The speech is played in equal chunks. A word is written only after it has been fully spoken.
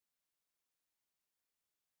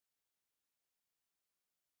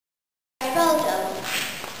Roselyon.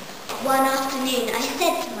 One afternoon I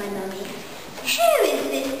said to my mummy, "Who is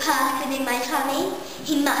this person in my tummy?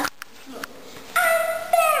 He must be small and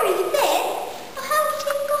very thin. But how has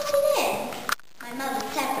he got it in?" My mother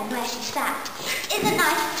said from where she sat, "Isn't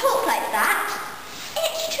nice to talk like that."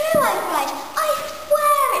 "It's true," I cried. "I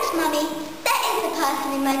swear it's mummy. There is a person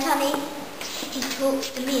in my tummy." He talks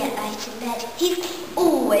to me at night in bed. He's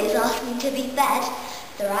always asking to be fed.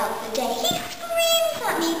 Throughout the day he screams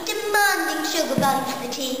at me, demanding sugar buns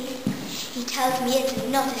for tea. He tells me it is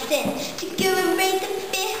not a sin to go and raid the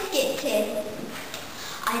biscuit tin.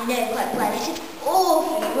 I know quite well it is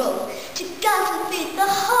awfully wrong to guzzle food the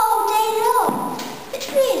whole day long. But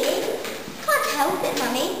really, can't help it,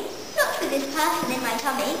 mummy. Not with this person in my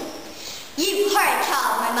tummy. "You horrid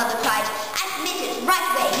child," my mother cried. "Admit it right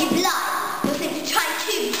away, you lie. You're simply trying to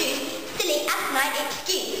produce silly asinine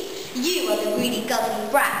excuse. You are the greedy guzzling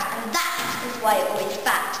brat, and that is why you're always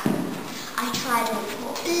fat." I tried all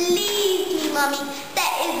before. "Believe me, mummy,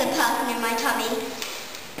 there is a person in my tummy."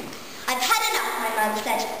 "I've had enough," my mother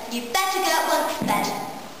said. "You'd better go at once to bed."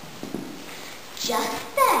 Just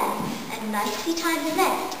then, a nicely timed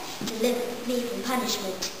event delivered me from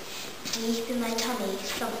punishment. Deep in my tummy,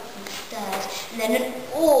 something stirred, and then an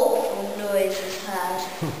awful noise was heard.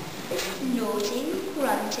 A snorting,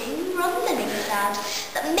 grunting, rumbling sound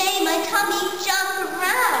that made my tummy jump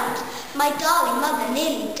around. My darling mother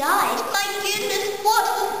nearly died. "My goodness, what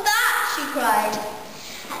was that?" she cried.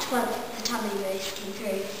 At once the tummy voice came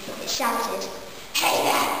through. It shouted, "Hey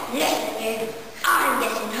there, listen you, I'm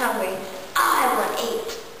getting hungry.